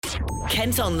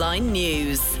Kent Online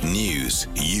News. News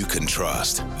you can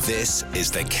trust. This is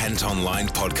the Kent Online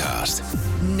Podcast.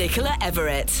 Nicola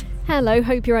Everett. Hello,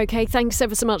 hope you're okay. Thanks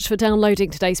ever so much for downloading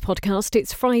today's podcast.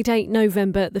 It's Friday,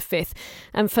 November the 5th.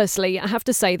 And firstly, I have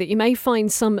to say that you may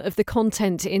find some of the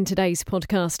content in today's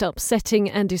podcast upsetting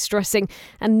and distressing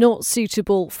and not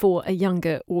suitable for a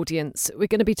younger audience. We're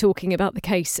going to be talking about the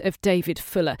case of David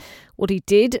Fuller, what he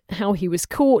did, how he was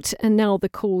caught, and now the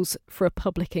calls for a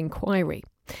public inquiry.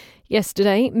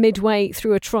 Yesterday, midway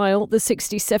through a trial, the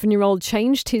 67-year-old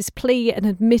changed his plea and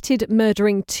admitted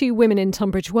murdering two women in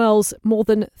Tunbridge Wells more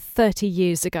than 30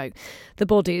 years ago. The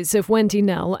bodies of Wendy,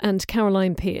 Knell and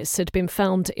Caroline Pierce had been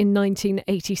found in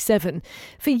 1987.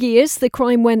 For years, the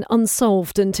crime went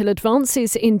unsolved until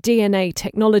advances in DNA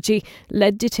technology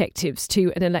led detectives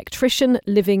to an electrician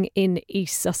living in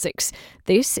East Sussex.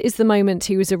 This is the moment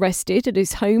he was arrested at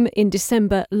his home in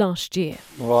December last year.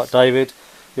 All right, David.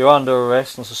 You're under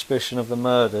arrest on suspicion of the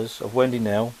murders of Wendy,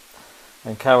 Knell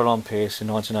and Caroline Pierce in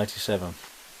 1987.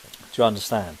 Do you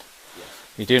understand? Yes.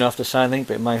 You do not have to say anything,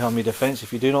 but it may harm your defence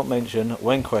if you do not mention,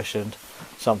 when questioned,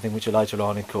 something which you later rely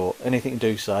on in court. Anything you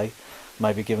do say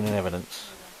may be given in evidence.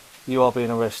 You are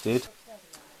being arrested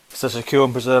to secure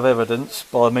and preserve evidence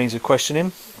by means of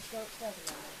questioning.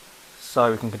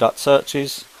 So we can conduct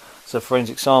searches, so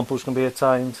forensic samples can be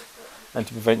obtained, and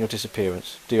to prevent your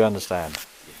disappearance. Do you understand?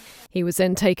 He was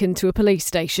then taken to a police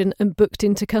station and booked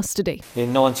into custody.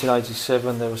 In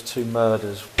 1987 there was two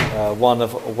murders, one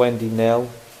of Wendy, Knell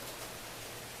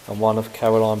and one of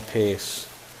Caroline Pierce.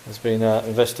 There's been an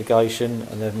investigation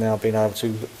and they've now been able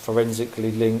to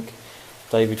forensically link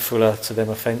David Fuller to them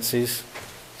offences.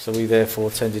 So we therefore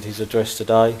attended his address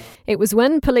today. It was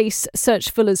when police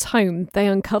searched Fuller's home they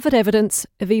uncovered evidence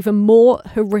of even more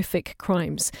horrific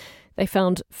crimes. They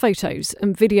found photos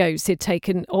and videos he'd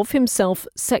taken of himself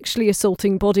sexually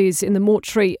assaulting bodies in the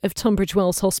mortuary of Tunbridge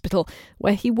Wells Hospital,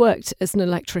 where he worked as an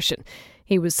electrician.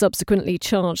 He was subsequently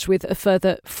charged with a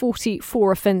further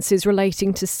 44 offences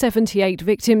relating to 78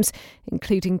 victims,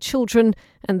 including children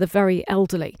and the very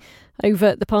elderly.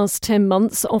 Over the past 10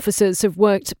 months, officers have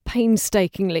worked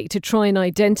painstakingly to try and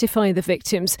identify the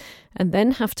victims and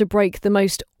then have to break the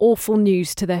most awful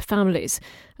news to their families.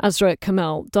 Azra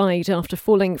Kamal died after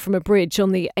falling from a bridge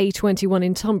on the A21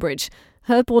 in Tunbridge.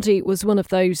 Her body was one of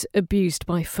those abused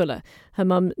by Fuller. Her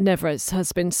mum, Nevres,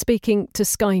 has been speaking to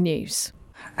Sky News.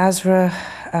 Azra,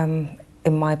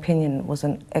 in my opinion, was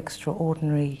an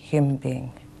extraordinary human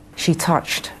being. She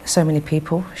touched so many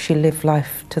people. She lived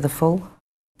life to the full.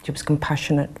 She was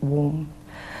compassionate, warm,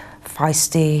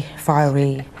 feisty,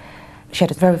 fiery. She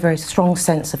had a very, very strong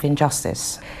sense of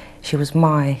injustice. She was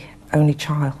my only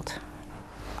child.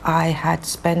 I had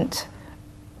spent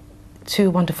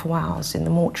 2 wonderful hours in the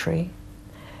mortuary,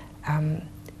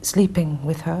 sleeping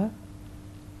with her.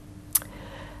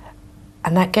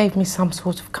 And that gave me some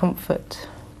sort of comfort.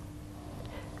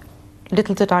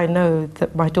 Little did I know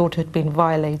that my daughter had been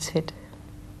violated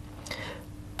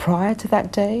prior to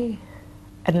that day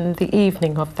and in the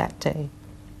evening of that day.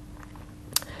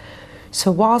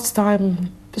 So whilst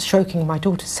I'm stroking my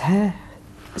daughter's hair,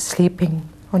 sleeping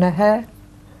on her hair,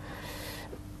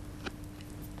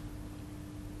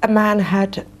 a man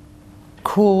had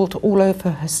crawled all over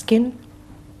her skin,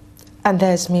 and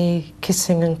there's me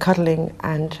kissing and cuddling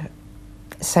and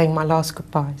saying my last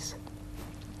goodbyes.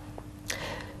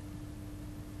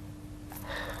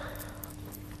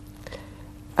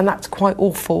 And that's quite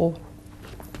awful.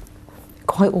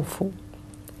 Quite awful.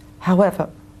 However,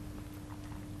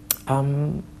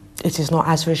 it is not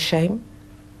Azra's shame.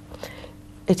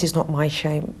 It is not my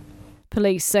shame.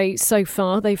 Police say so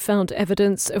far they've found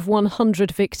evidence of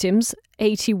 100 victims.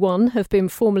 81 have been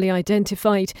formally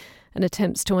identified and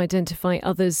attempts to identify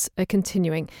others are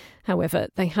continuing. However,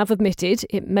 they have admitted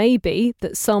it may be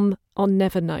that some are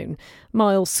never known.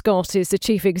 Miles Scott is the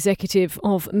Chief Executive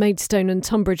of Maidstone and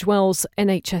Tunbridge Wells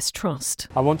NHS Trust.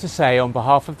 I want to say on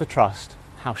behalf of the Trust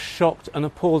how shocked and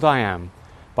appalled I am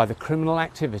by the criminal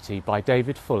activity by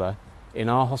David Fuller in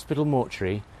our hospital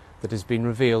mortuary that has been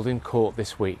revealed in court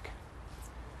this week.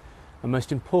 And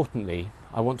most importantly,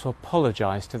 I want to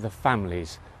apologise to the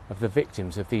families of the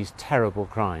victims of these terrible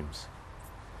crimes.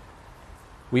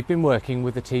 We've been working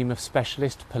with a team of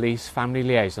specialist police family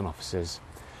liaison officers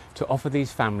to offer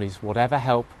these families whatever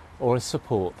help or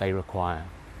support they require.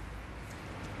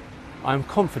 I am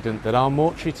confident that our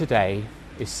mortuary today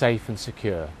is safe and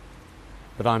secure,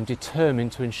 but I'm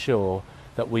determined to ensure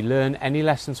that we learn any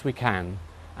lessons we can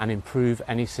and improve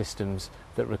any systems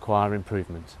that require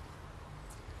improvement.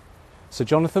 Sir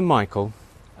Jonathan Michael,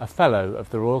 a Fellow of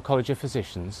the Royal College of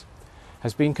Physicians,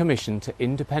 has been commissioned to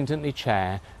independently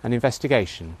chair an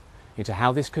investigation into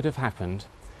how this could have happened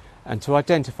and to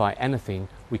identify anything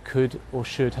we could or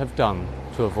should have done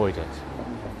to avoid it.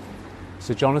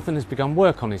 Sir Jonathan has begun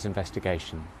work on his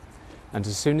investigation, and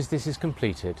as soon as this is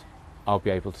completed, I'll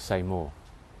be able to say more.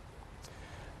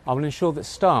 I will ensure that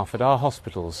staff at our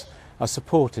hospitals are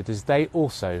supported as they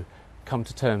also come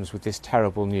to terms with this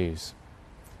terrible news.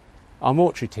 Our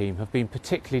mortuary team have been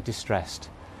particularly distressed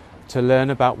to learn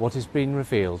about what has been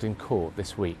revealed in court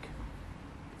this week.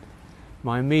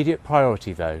 My immediate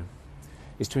priority, though,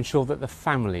 is to ensure that the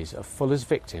families of Fuller's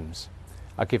victims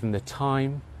are given the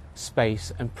time,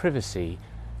 space and privacy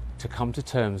to come to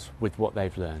terms with what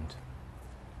they've learned,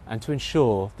 and to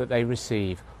ensure that they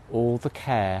receive all the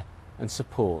care and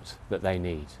support that they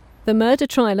need. The murder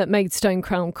trial at Maidstone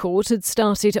Crown Court had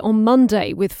started on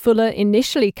Monday, with Fuller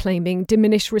initially claiming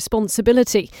diminished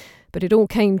responsibility. But it all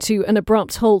came to an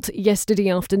abrupt halt yesterday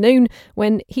afternoon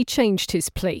when he changed his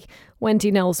plea.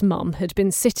 Wendy Knell's mum had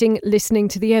been sitting listening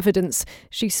to the evidence.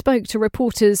 She spoke to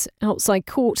reporters outside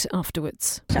court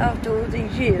afterwards. After all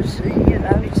these years,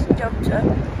 it's a job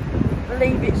to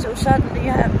believe it so suddenly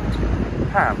happened.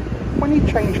 Pam, when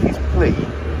he changed his plea,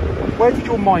 where did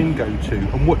your mind go to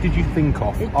and what did you think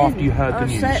of after you heard the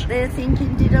news? I sat there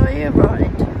thinking, did I hear right?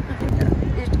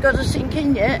 It's got to sink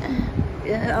in yet,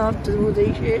 after all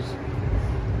these years.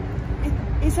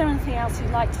 Is there anything else you'd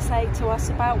like to say to us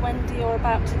about Wendy or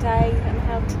about today and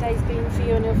how today's been for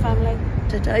you and your family?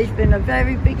 Today's been a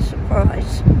very big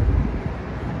surprise.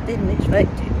 Didn't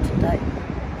expect it today.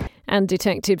 And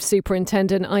Detective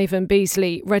Superintendent Ivan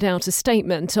Beasley read out a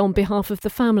statement on behalf of the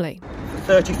family. For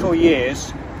 34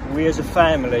 years, we as a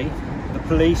family, the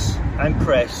police and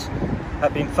press,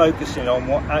 have been focusing on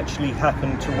what actually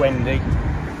happened to Wendy,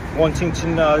 wanting to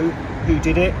know who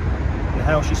did it and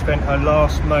how she spent her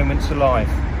last moments alive.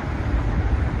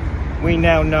 We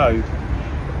now know,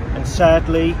 and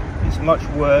sadly it's much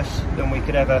worse than we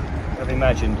could ever have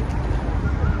imagined.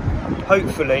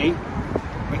 Hopefully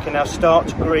we can now start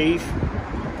to grieve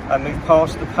and move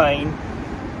past the pain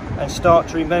and start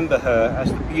to remember her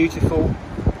as the beautiful,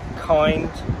 kind,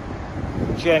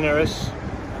 generous,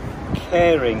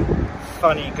 caring,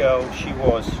 funny girl she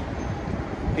was,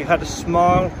 who had a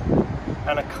smile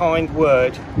and a kind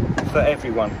word for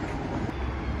everyone.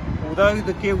 Although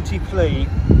the guilty plea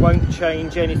won't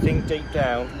change anything deep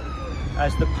down,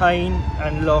 as the pain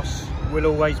and loss will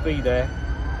always be there,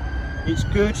 it's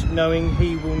good knowing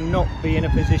he will not be in a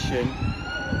position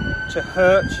to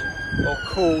hurt or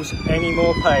cause any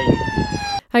more pain.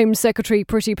 Home Secretary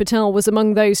Priti Patel was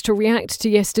among those to react to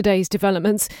yesterday's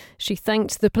developments. She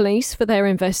thanked the police for their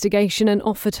investigation and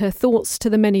offered her thoughts to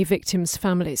the many victims'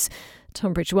 families.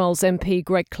 Tunbridge Wells MP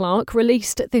Greg Clark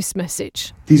released this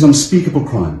message. These unspeakable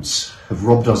crimes have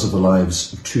robbed us of the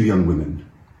lives of 2 young women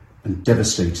and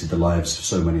devastated the lives of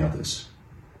so many others.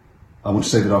 I want to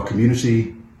say that our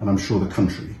community, and I'm sure the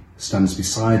country, stands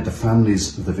beside the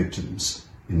families of the victims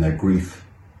in their grief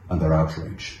and their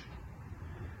outrage.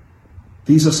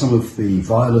 These are some of the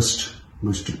vilest,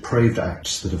 most depraved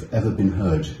acts that have ever been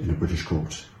heard in a British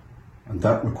court, and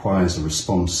that requires a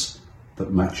response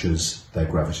that matches their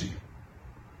gravity.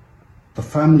 The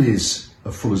families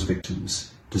of Fuller's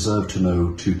victims deserve to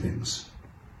know 2 things.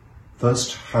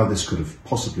 First, how this could have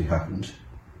possibly happened,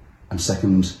 and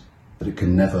second, that it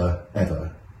can never,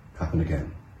 ever happen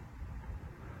again.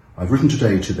 I've written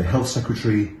today to the Health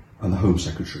Secretary and the Home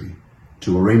Secretary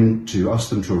to ask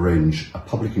them to arrange a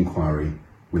public inquiry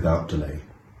without delay.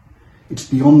 It's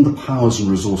beyond the powers and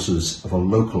resources of a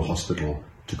local hospital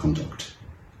to conduct,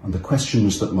 and the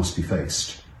questions that must be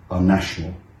faced are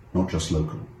national, not just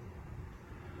local.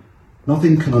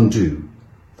 Nothing can undo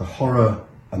the horror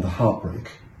and the heartbreak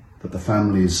that the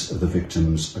families of the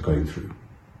victims are going through.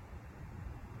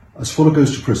 As Fuller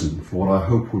goes to prison for what I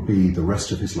hope will be the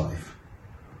rest of his life,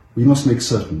 we must make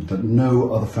certain that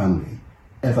no other family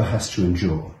ever has to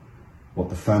endure what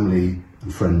the family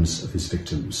and friends of his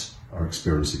victims are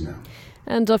experiencing now.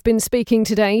 And I've been speaking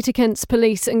today to Kent's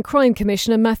Police and Crime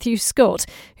Commissioner Matthew Scott,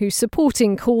 who's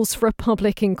supporting calls for a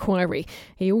public inquiry.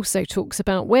 He also talks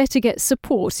about where to get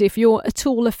support if you're at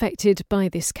all affected by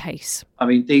this case. I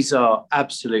mean, these are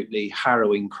absolutely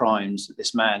harrowing crimes that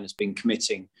this man has been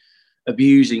committing,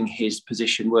 abusing his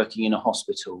position working in a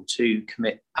hospital to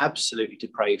commit absolutely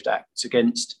depraved acts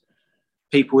against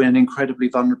people in an incredibly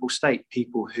vulnerable state,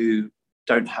 people who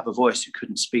don't have a voice, who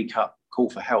couldn't speak up, call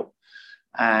for help.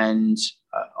 And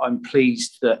I'm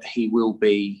pleased that he will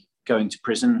be going to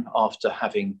prison after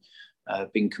having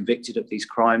been convicted of these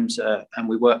crimes. And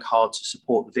we work hard to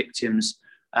support the victims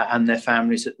and their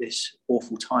families at this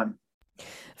awful time.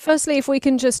 Firstly, if we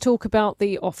can just talk about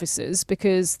the officers,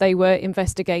 because they were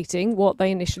investigating what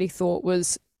they initially thought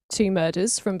was two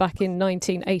murders from back in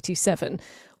 1987.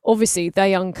 Obviously,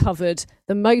 they uncovered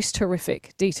the most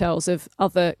horrific details of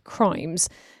other crimes.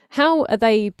 How are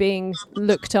they being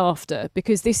looked after?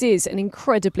 Because this is an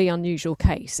incredibly unusual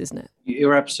case, isn't it?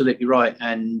 You're absolutely right.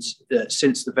 And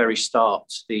since the very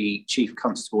start, the Chief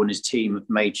Constable and his team have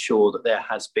made sure that there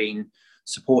has been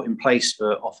support in place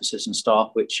for officers and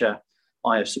staff, which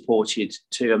I have supported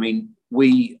too. I mean,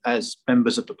 we as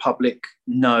members of the public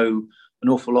know an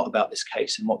awful lot about this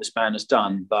case and what this man has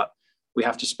done, but we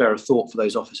have to spare a thought for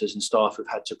those officers and staff who've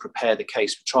had to prepare the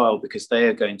case for trial, because they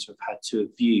are going to have had to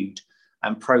have viewed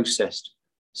and processed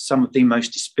some of the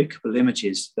most despicable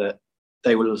images that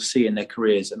they will see in their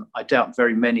careers. And I doubt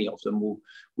very many of them will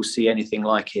see anything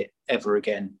like it ever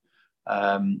again.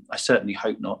 I certainly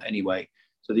hope not anyway.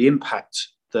 So the impact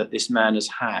that this man has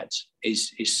had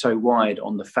is so wide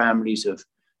on the families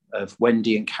of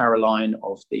Wendy and Caroline,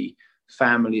 of the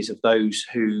families of those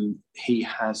who he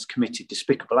has committed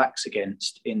despicable acts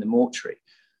against in the mortuary,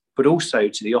 but also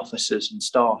to the officers and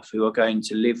staff who are going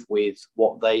to live with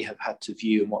what they have had to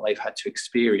view and what they've had to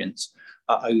experience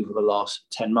over the last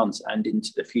 10 months and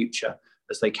into the future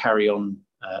as they carry on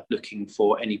looking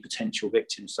for any potential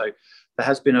victims. So there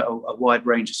has been a wide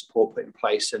range of support put in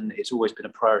place, and it's always been a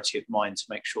priority of mine to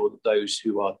make sure that those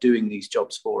who are doing these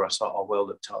jobs for us are well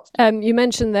looked after. You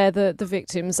mentioned there the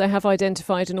victims. They have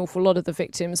identified an awful lot of the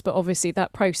victims, but obviously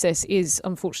that process is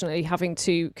unfortunately having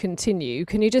to continue.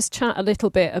 Can you just chat a little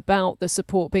bit about the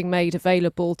support being made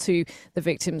available to the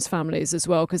victims' families as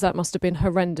well? Because that must have been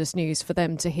horrendous news for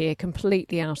them to hear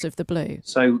completely out of the blue.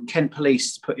 So Kent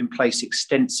Police put in place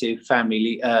extensive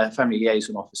family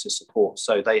liaison officer support.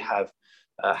 So they have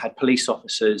had police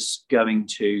officers going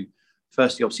to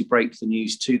firstly obviously break the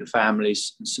news to the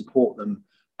families and support them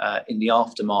in the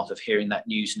aftermath of hearing that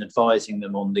news and advising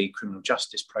them on the criminal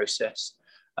justice process.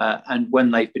 And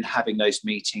when they've been having those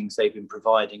meetings, they've been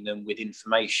providing them with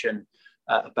information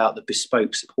about the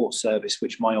bespoke support service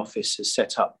which my office has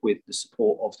set up with the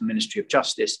support of the Ministry of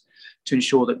Justice to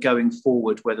ensure that going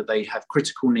forward, whether they have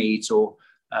critical needs or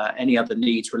any other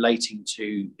needs relating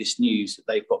to this news, that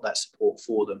they've got that support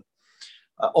for them.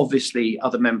 Obviously,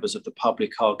 other members of the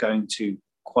public are going to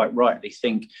quite rightly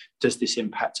think, does this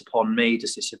impact upon me?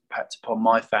 Does this impact upon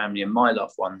my family and my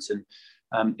loved ones?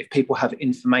 And if people have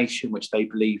information which they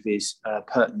believe is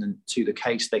pertinent to the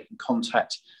case, they can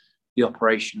contact the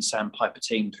Operation Sandpiper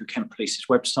team through Kent Police's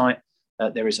website.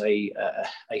 There is a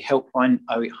helpline,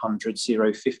 0800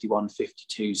 051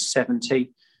 52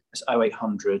 70. That's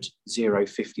 0800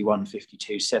 051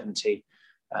 52 70.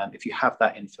 If you have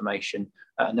that information.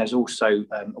 And there's also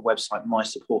a website,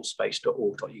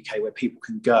 mysupportspace.org.uk, where people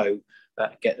can go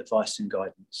get advice and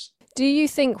guidance. Do you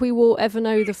think we will ever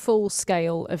know the full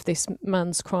scale of this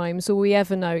man's crimes? Will we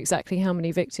ever know exactly how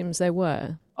many victims there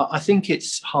were? I think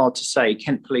it's hard to say.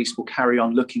 Kent Police will carry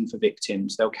on looking for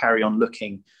victims. They'll carry on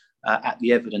looking at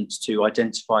the evidence to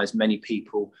identify as many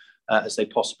people as they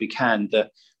possibly can. That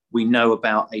we know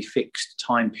about a fixed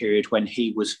time period when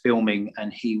he was filming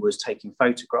and he was taking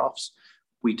photographs.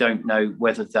 We don't know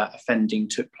whether that offending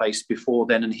took place before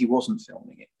then and he wasn't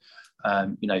filming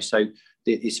it. So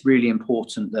it's really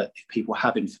important that if people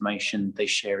have information, they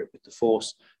share it with the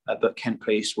force. But Kent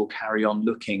Police will carry on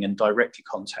looking and directly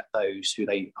contact those who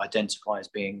they identify as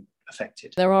being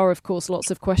affected. There are, of course,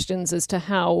 lots of questions as to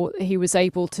how he was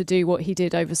able to do what he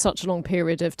did over such a long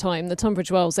period of time. The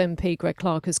Tunbridge Wells MP, Greg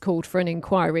Clark, has called for an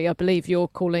inquiry. I believe you're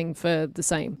calling for the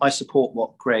same. I support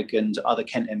what Greg and other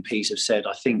Kent MPs have said.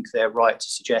 I think they're right to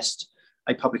suggest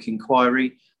a public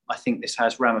inquiry. I think this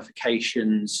has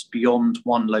ramifications beyond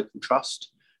one local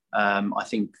trust. I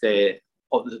think the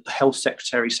Health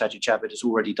Secretary, Sajid Javid, has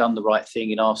already done the right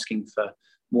thing in asking for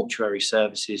mortuary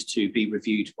services to be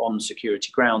reviewed on security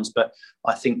grounds. But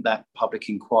I think that public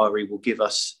inquiry will give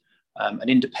us an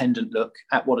independent look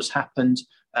at what has happened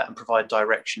and provide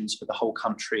directions for the whole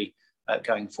country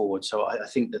going forward. So I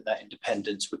think that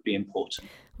independence would be important.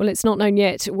 Well, it's not known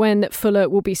yet when Fuller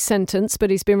will be sentenced, but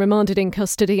he's been remanded in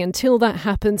custody until that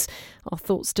happens. Our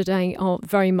thoughts today are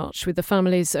very much with the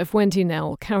families of Wendy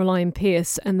Knell, Caroline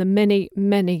Pierce and the many,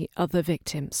 many other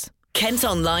victims. Kent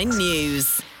Online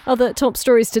News. Other top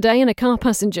stories today, and a car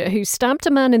passenger who stabbed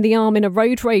a man in the arm in a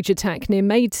road rage attack near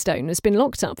Maidstone has been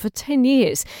locked up for 10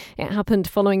 years. It happened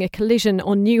following a collision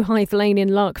on New Hythe Lane in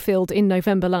Larkfield in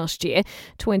November last year.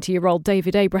 20-year-old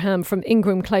David Abraham from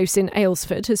Ingram Close in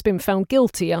Aylesford has been found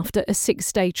guilty after a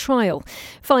 6-day trial.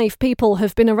 5 people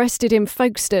have been arrested in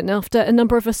Folkestone after a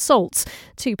number of assaults.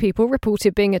 2 people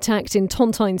reported being attacked in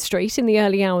Tontine Street in the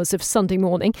early hours of Sunday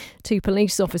morning. 2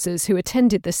 police officers who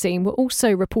attended the scene were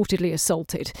also reportedly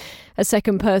assaulted. dead. A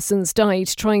second person's died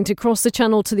trying to cross the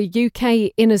Channel to the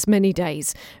UK in as many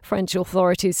days. French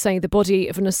authorities say the body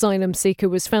of an asylum seeker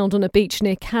was found on a beach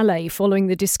near Calais following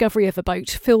the discovery of a boat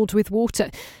filled with water.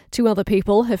 2 other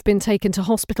people have been taken to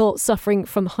hospital suffering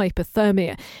from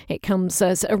hypothermia. It comes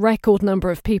as a record number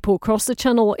of people crossed the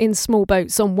Channel in small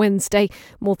boats on Wednesday.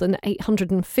 More than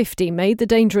 850 made the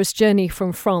dangerous journey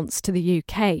from France to the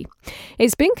UK.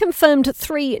 It's been confirmed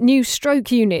 3 new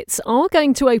stroke units are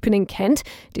going to open in Kent,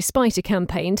 despite a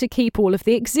campaign to keep all of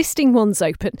the existing ones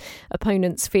open.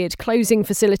 Opponents feared closing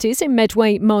facilities in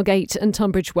Medway, Margate and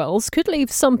Tunbridge Wells could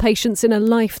leave some patients in a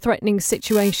life-threatening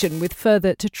situation with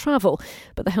further to travel.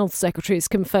 But the Health Secretary has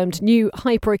confirmed new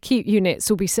hyper-acute units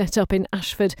will be set up in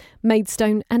Ashford,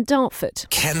 Maidstone and Dartford.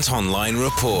 Kent Online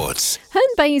reports. Herne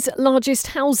Bay's largest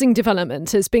housing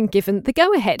development has been given the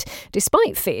go-ahead,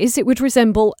 despite fears it would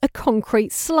resemble a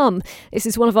concrete slum. This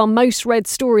is one of our most read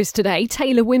stories today.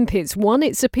 Taylor Wimpey's won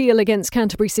its appeal against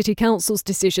Canterbury City Council's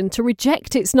decision to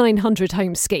reject its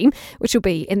 900-home scheme, which will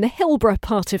be in the Hillborough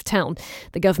part of town.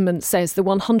 The government says the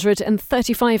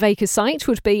 135-acre site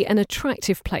would be an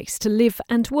attractive place to live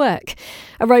and work.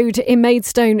 A road in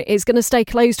Maidstone is going to stay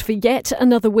closed for yet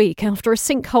another week after a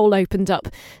sinkhole opened up.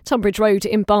 Tunbridge Road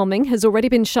in Barming has already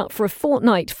been shut for a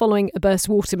fortnight following a burst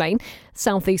water main.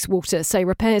 South East Water say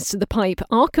repairs to the pipe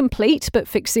are complete, but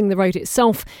fixing the road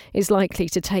itself is likely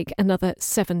to take another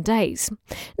 7 days.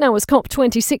 Now, as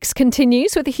COP26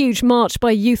 continues with a huge march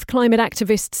by youth climate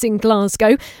activists in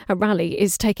Glasgow, a rally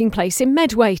is taking place in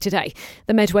Medway today.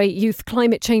 The Medway Youth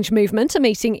Climate Change Movement are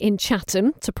meeting in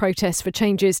Chatham to protest for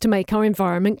changes to make our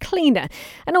environment cleaner.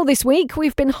 And all this week,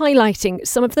 we've been highlighting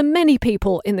some of the many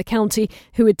people in the county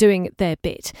who are doing their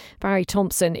bit. Barry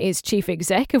Thompson is chief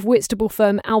exec of Whitstable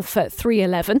firm Alpha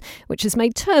 311, which has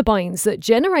made turbines that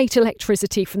generate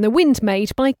electricity from the wind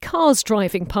made by cars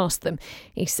driving past them.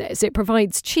 He says it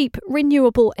provides cheap,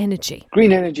 renewable energy.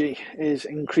 Green energy is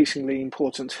increasingly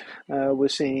important. We're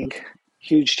seeing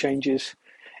huge changes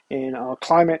in our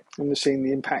climate, and we're seeing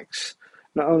the impacts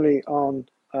not only on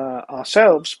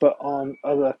ourselves, but on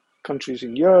other countries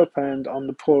in Europe and on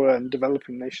the poorer and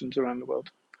developing nations around the world.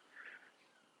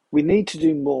 We need to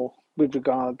do more with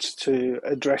regards to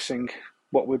addressing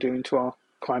what we're doing to our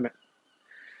climate.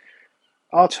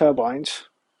 Our turbines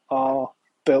are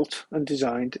built and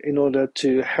designed in order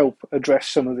to help address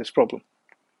some of this problem.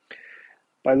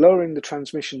 By lowering the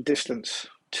transmission distance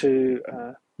to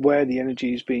where the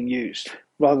energy is being used,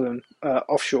 rather than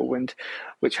offshore wind,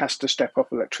 which has to step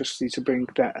up electricity to bring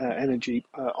that energy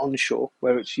onshore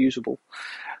where it's usable.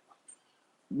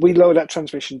 We lower that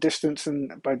transmission distance,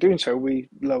 and by doing so, we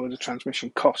lower the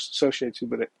transmission costs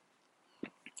associated with it.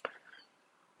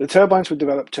 The turbines were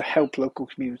developed to help local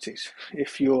communities.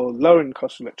 If you're lowering the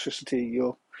cost of electricity,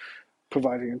 you're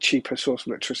providing a cheaper source of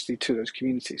electricity to those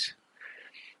communities.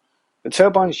 The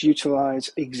turbines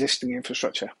utilise existing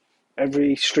infrastructure.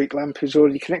 Every street lamp is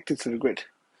already connected to the grid.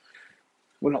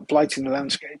 We're not blighting the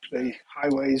landscape. The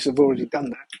highways have already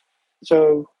done that.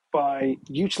 So by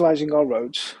utilising our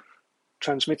roads,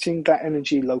 transmitting that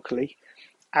energy locally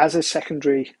as a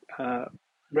secondary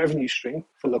revenue stream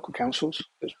for local councils,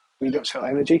 because we don't sell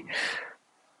energy,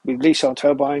 we lease our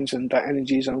turbines and that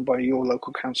energy is owned by your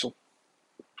local council.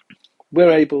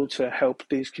 We're able to help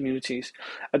these communities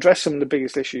address some of the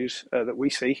biggest issues that we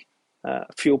see.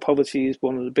 Fuel poverty is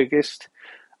one of the biggest.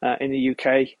 In the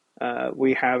UK,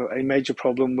 we have a major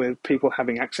problem with people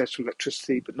having access to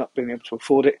electricity but not being able to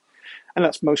afford it. And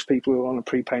that's most people who are on a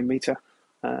prepaid meter.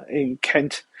 In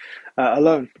Kent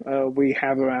alone, we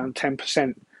have around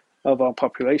 10% of our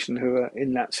population who are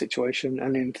in that situation.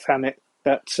 And in Thanet,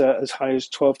 that's as high as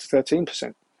 12 to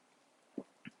 13%.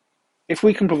 If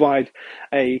we can provide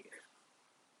a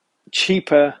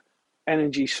cheaper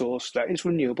energy source that is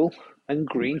renewable and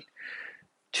green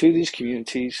to these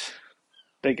communities,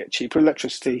 they get cheaper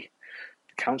electricity,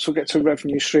 the council gets a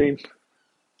revenue stream,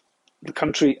 the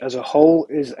country as a whole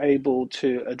is able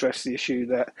to address the issue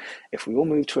that if we all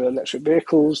move to electric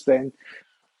vehicles, then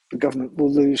the government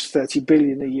will lose 30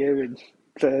 billion a year in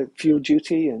the fuel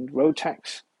duty and road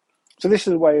tax. So this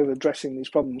is a way of addressing these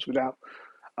problems without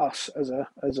us as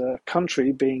a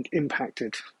country being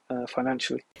impacted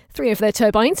financially. 3 of their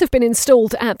turbines have been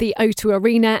installed at the O2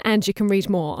 Arena, and you can read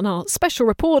more on our special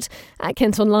report at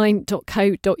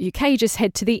kentonline.co.uk. Just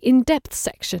head to the in-depth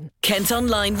section. Kent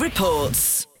Online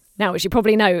reports. Now, as you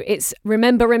probably know, it's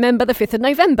Remember the 5th of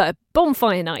November,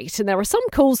 bonfire night, and there are some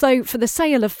calls, though, for the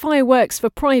sale of fireworks for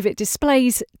private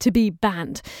displays to be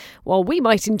banned. While we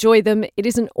might enjoy them, it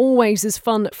isn't always as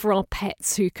fun for our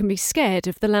pets, who can be scared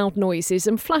of the loud noises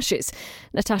and flashes.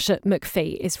 Natasha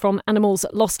McPhee is from Animals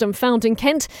Lost and Found in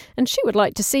Kent, and she would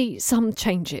like to see some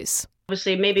changes.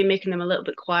 Obviously, maybe making them a little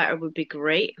bit quieter would be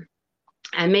great,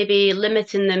 and maybe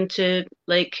limiting them to,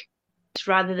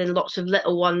 rather than lots of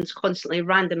little ones constantly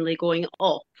randomly going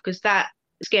off, because that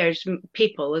scares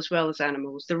people as well as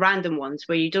animals. The random ones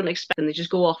where you don't expect them, they just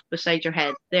go off beside your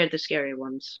head. They're the scary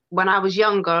ones. When I was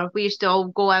younger, we used to all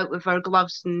go out with our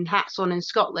gloves and hats on in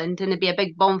Scotland, and it'd be a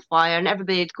big bonfire and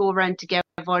everybody'd go around together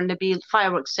and there'd be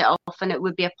fireworks set off and it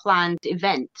would be a planned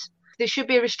event. There should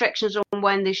be restrictions on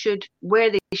where they should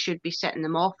be setting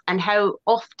them off and how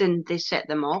often they set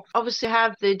them off. Obviously,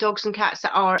 have the dogs and cats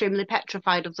that are extremely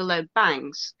petrified of the loud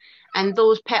bangs, and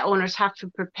those pet owners have to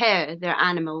prepare their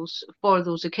animals for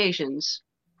those occasions.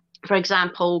 For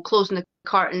example, closing the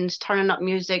curtains, turning up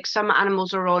music. Some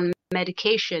animals are on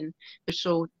medication, they're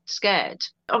so scared.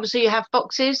 Obviously, you have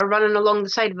foxes are running along the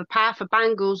side of a path, a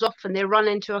bang goes off and they run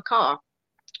into a car.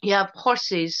 You have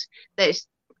horses that it's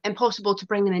impossible to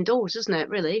bring them indoors, isn't it,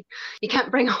 really? You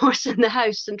can't bring a horse in the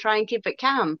house and try and keep it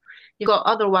calm. You've got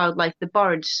other wildlife, the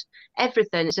birds,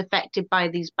 everything is affected by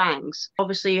these bangs.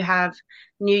 Obviously, you have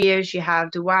New Year's, you have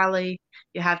Diwali,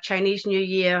 you have Chinese New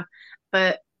Year,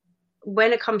 but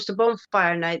when it comes to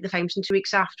bonfire night, the time's in 2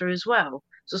 weeks after as well.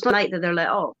 So it's not the night that they're let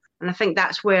off. And I think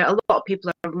that's where a lot of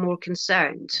people are more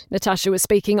concerned. Natasha was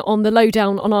speaking on The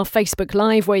Lowdown on our Facebook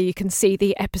Live, where you can see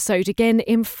the episode again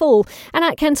in full. And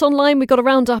at Kent Online, we've got a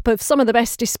roundup of some of the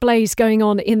best displays going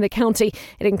on in the county.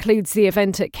 It includes the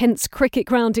event at Kent's Cricket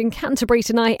Ground in Canterbury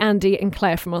tonight. Andy and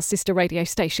Claire from our sister radio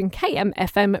station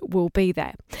KMFM will be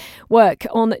there. Work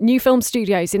on new film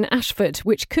studios in Ashford,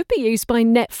 which could be used by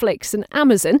Netflix and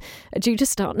Amazon, are due to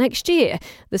start next year.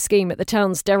 The scheme at the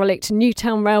town's derelict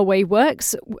Newtown Railway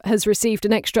Works has received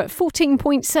an extra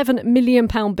 £14.7 million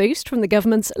boost from the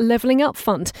government's Levelling Up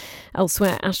Fund.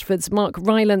 Elsewhere, Ashford's Mark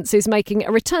Rylance is making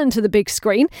a return to the big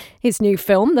screen. His new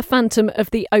film, The Phantom of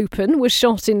the Open, was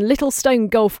shot in Littlestone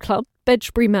Golf Club,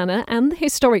 Bedgebury Manor and the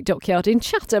historic dockyard in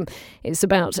Chatham. It's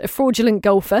about a fraudulent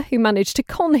golfer who managed to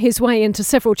con his way into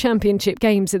several championship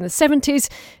games in the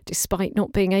 70s, despite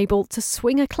not being able to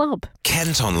swing a club.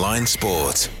 Kent Online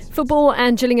Sport. Football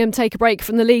and Gillingham take a break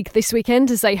from the league this weekend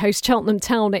as they host Cheltenham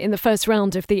Town in the first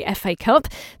round of the FA Cup.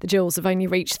 The Gills have only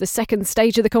reached the second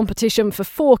stage of the competition for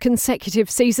 4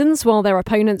 consecutive seasons, while their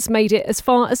opponents made it as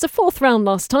far as the 4th round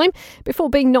last time before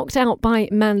being knocked out by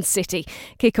Man City.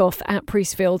 Kick-off at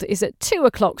Priestfield is at 2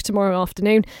 o'clock tomorrow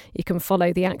afternoon. You can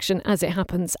follow the action as it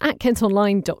happens at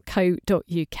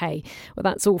kentonline.co.uk. Well,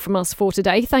 that's all from us for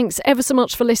today. Thanks ever so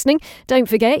much for listening. Don't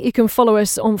forget, you can follow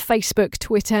us on Facebook,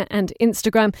 Twitter and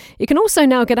Instagram. You can also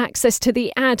now get access to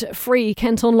the ad-free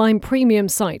Kent Online Premium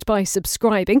site by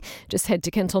subscribing. Just head to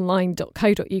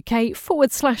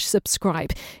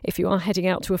kentonline.co.uk/subscribe. If you are heading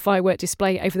out to a firework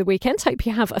display over the weekend, hope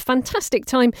you have a fantastic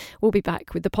time. We'll be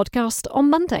back with the podcast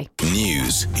on Monday.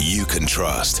 News you can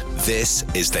trust. This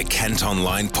is the Kent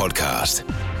Online Podcast.